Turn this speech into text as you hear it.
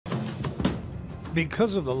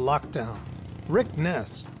Because of the lockdown, Rick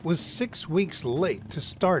Ness was 6 weeks late to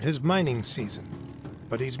start his mining season.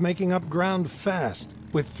 But he's making up ground fast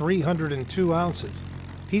with 302 ounces.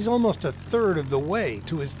 He's almost a third of the way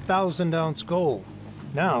to his 1,000-ounce goal.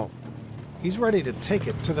 Now, he's ready to take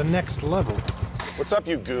it to the next level. What's up,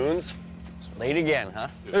 you goons? It's late again, huh?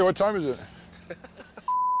 Hey, what time is it?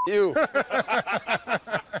 You.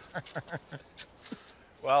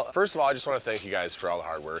 Well, first of all, I just want to thank you guys for all the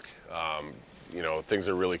hard work. You know, things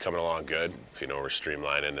are really coming along good. You know, we're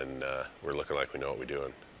streamlining and we're looking like we know what we're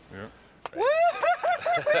doing. Yeah.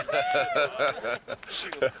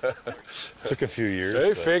 Took a few years.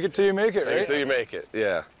 Hey, fake it till you make it, right? Fake it till you make it,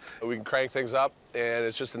 yeah. We can crank things up, and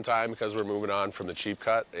it's just in time because we're moving on from the cheap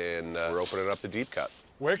cut, and we're opening up the deep cut.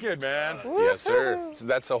 Wicked, man. Yes, sir. So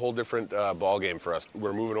that's a whole different ball game for us.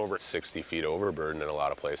 We're moving over 60 feet overburden in a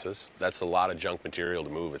lot of places. That's a lot of junk material to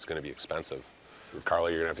move. It's going to be expensive. Carla,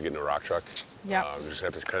 you're going to have to get in a rock truck. Yeah. We're just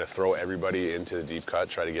going to have to kind of throw everybody into the deep cut,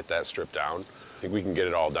 try to get that stripped down. I think we can get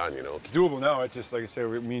it all done, you know. It's doable now. It's just, like I say,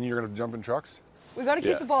 me and you're going to jump in trucks. We got to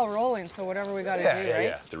keep the ball rolling, so whatever we got to do, right?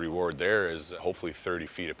 Yeah. The reward there is hopefully 30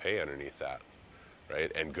 feet of pay underneath that,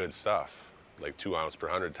 right? And good stuff, like 2 ounce per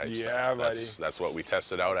 100 type stuff. Yeah, buddy. That's what we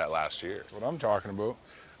tested out at last year. That's what I'm talking about.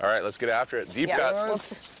 All right, let's get after it. Deep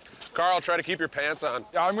cut. Carl, try to keep your pants on.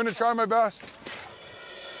 Yeah, I'm going to try my best.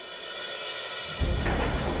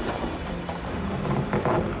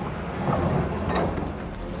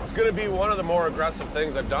 It's going to be one of the more aggressive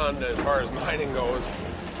things I've done as far as mining goes.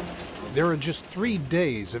 There are just 3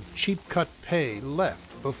 days of cheap cut pay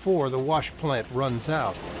left before the wash plant runs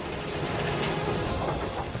out.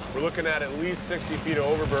 We're looking at least 60 feet of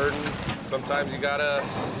overburden. Sometimes you gotta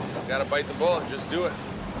bite the bullet and just do it.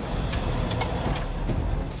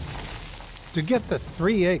 To get the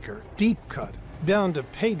 3-acre deep cut down to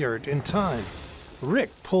pay dirt in time, Rick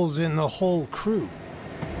pulls in the whole crew.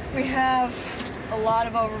 We have a lot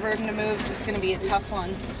of overburden to move, so it's going to be a tough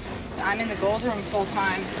one. I'm in the gold room full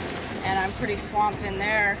time, and I'm pretty swamped in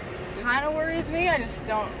there. Kind of worries me. I just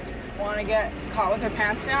don't want to get caught with our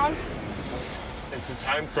pants down. It's a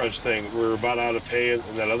time crunch thing. We're about out of pay in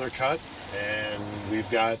that other cut, and we've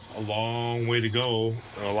got a long way to go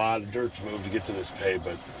and a lot of dirt to move to get to this pay,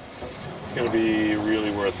 but it's going to be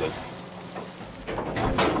really worth it.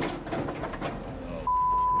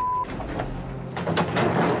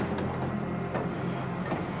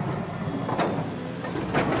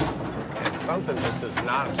 And something just does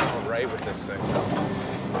not sound right with this thing.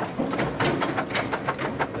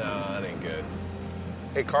 No, that ain't good.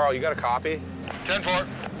 Hey, Carl, you got a copy? 10-4.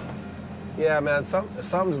 Yeah, man,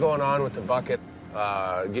 something's going on with the bucket.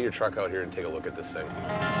 Get your truck out here and take a look at this thing.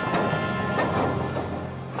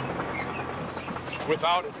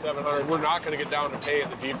 Without a 700, we're not going to get down to pay in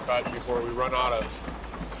the deep cut before we run out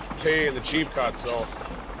of pay in the cheap cut, so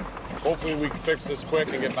hopefully we can fix this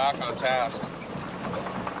quick and get back on task.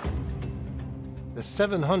 The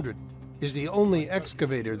 700 is the only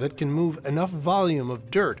excavator that can move enough volume of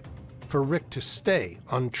dirt for Rick to stay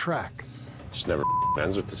on track. Just never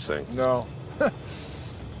ends with this thing. No.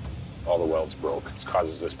 All the welds broke. It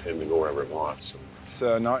causes this pin to go wherever it wants. It's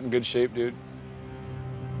not in good shape, dude.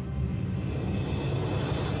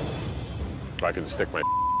 I can stick my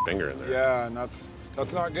finger in there. Yeah, and that's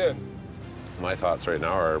not good. My thoughts right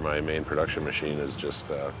now are my main production machine is just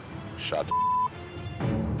shot to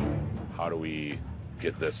How do we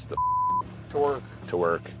get this To work. to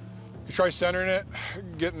work? You try centering it,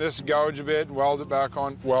 getting this gouge a bit, weld it back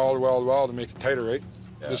on, weld to make it tighter, right?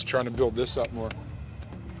 Yeah. Just trying to build this up more.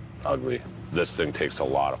 Ugly. This thing takes a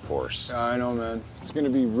lot of force. Yeah, I know, man. It's going to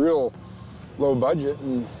be real low budget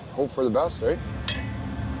and hope for the best, right?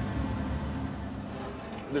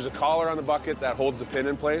 There's a collar on the bucket that holds the pin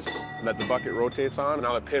in place that the bucket rotates on. And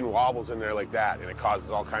now the pin wobbles in there like that, and it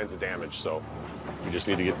causes all kinds of damage. So we just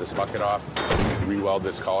need to get this bucket off, re-weld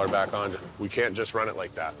this collar back on. We can't just run it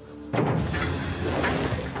like that.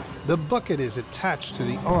 The bucket is attached to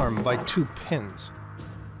the arm by 2 pins.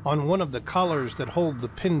 On one of the collars that hold the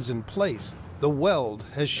pins in place, the weld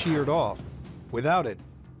has sheared off. Without it,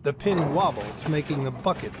 the pin wobbles, making the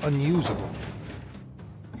bucket unusable.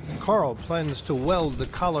 Carl plans to weld the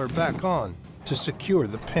collar back on to secure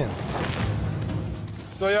the pin.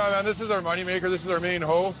 So yeah, man, this is our moneymaker. This is our main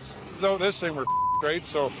hoe. Without this thing, we're right?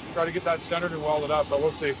 So try to get that centered and weld it up, but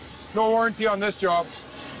we'll see. No warranty on this job.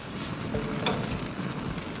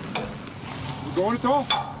 You going at all?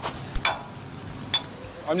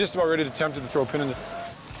 I'm just about ready to attempt to throw a pin in it.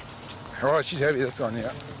 Oh, she's heavy, that's on,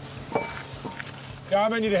 yeah. Yeah, I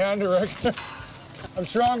might need a hand to Rick. I'm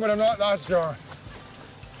strong, but I'm not that strong.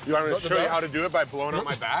 You want me to show you how to do it by blowing out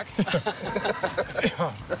my back?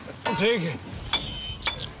 Yeah. Take it.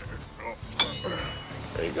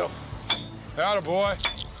 There you go. Atta boy.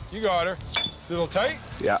 You got her. Is it a little tight?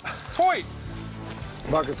 Yeah. Tight.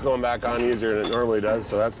 Bucket's going back on easier than it normally does,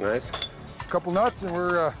 so that's nice. Couple nuts and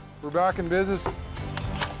we're back in business.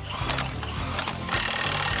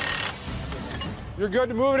 You're good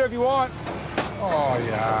to move it if you want. Oh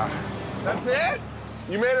yeah. That's it?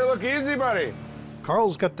 You made her look easy, buddy.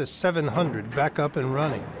 Carl's got the 700 back up and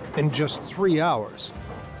running in just 3 hours.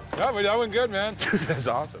 Yeah, but that went good, man. That's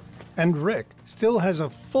awesome. And Rick still has a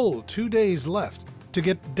full 2 days left to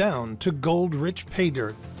get down to gold-rich pay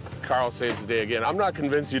dirt. Carl saves the day again. I'm not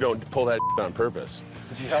convinced you don't pull that on purpose.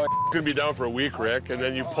 Yeah, it's gonna be down for a week, Rick, and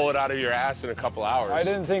then you pull it out of your ass in a couple hours. I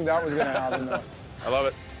didn't think that was gonna happen though. I love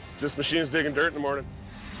it. Just machines digging dirt in the morning.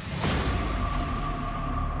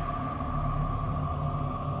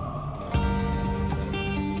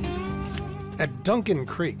 At Duncan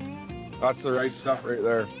Creek, That's the right stuff right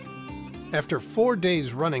there. after 4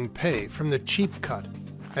 days running pay from the cheap cut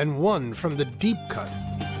and 1 from the deep cut,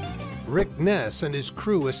 Rick Ness and his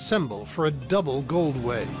crew assemble for a double gold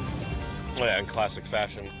weigh. Oh, yeah, in classic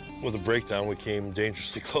fashion. With a breakdown, we came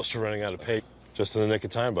dangerously close to running out of pay. Just in the nick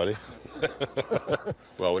of time, buddy.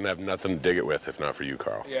 Well, we wouldn't have nothing to dig it with if not for you,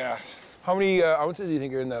 Carl. Yeah. How many ounces do you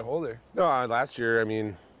think are in that hole there? No, last year, I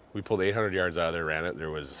mean, we pulled 800 yards out of there, ran it. There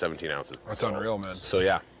was 17 ounces. That's unreal, man. So,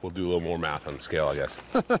 yeah, we'll do a little more math on the scale, I guess.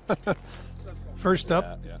 First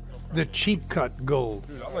up, the cheap cut gold.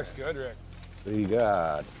 Dude, that looks good, Rick. What do you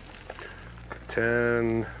got?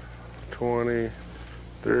 10, 20,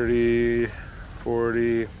 30,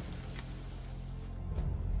 40,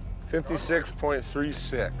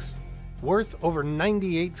 56.36. Worth over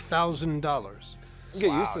 $98,000.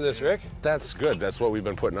 Get used to this, Rick. That's good. That's what we've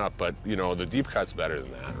been putting up. But, you know, the deep cut's better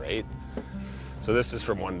than that, right? So this is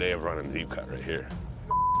from 1 day of running deep cut right here.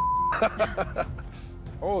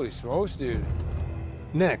 Holy smokes, dude.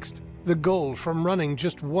 Next, the gold from running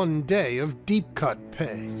just 1 day of deep cut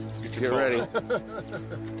pay. Get ready.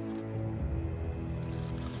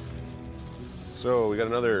 So we got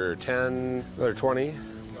another 10, another 20,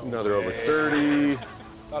 another over 30,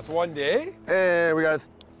 That's 1 day? and we got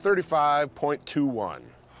 35.21.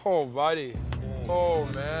 Oh, buddy. Oh,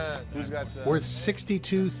 man. Who's got Worth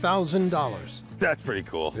 $62,000. That's pretty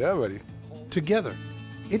cool. Yeah, buddy. Together,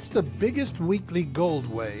 it's the biggest weekly gold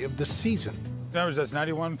weigh of the season, Numbers, that's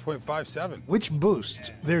 91.57. which boosts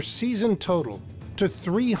their season total to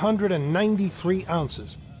 393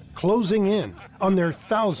 ounces, closing in on their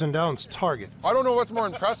 1,000-ounce target. I don't know what's more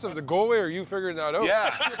impressive, the goal way or you figuring that out. Yeah,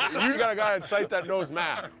 you got a guy in sight that knows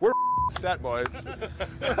math. We're set, boys.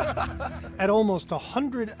 At almost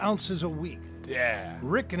 100 ounces a week, Yeah.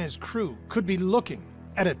 Rick and his crew could be looking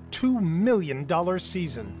at a $2 million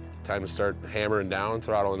season. Time to start hammering down,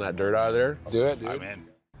 throttling that dirt out of there. Do it, dude. I'm in.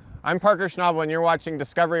 I'm Parker Schnabel and you're watching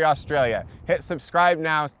Discovery Australia. Hit subscribe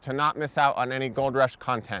now to not miss out on any Gold Rush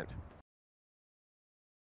content.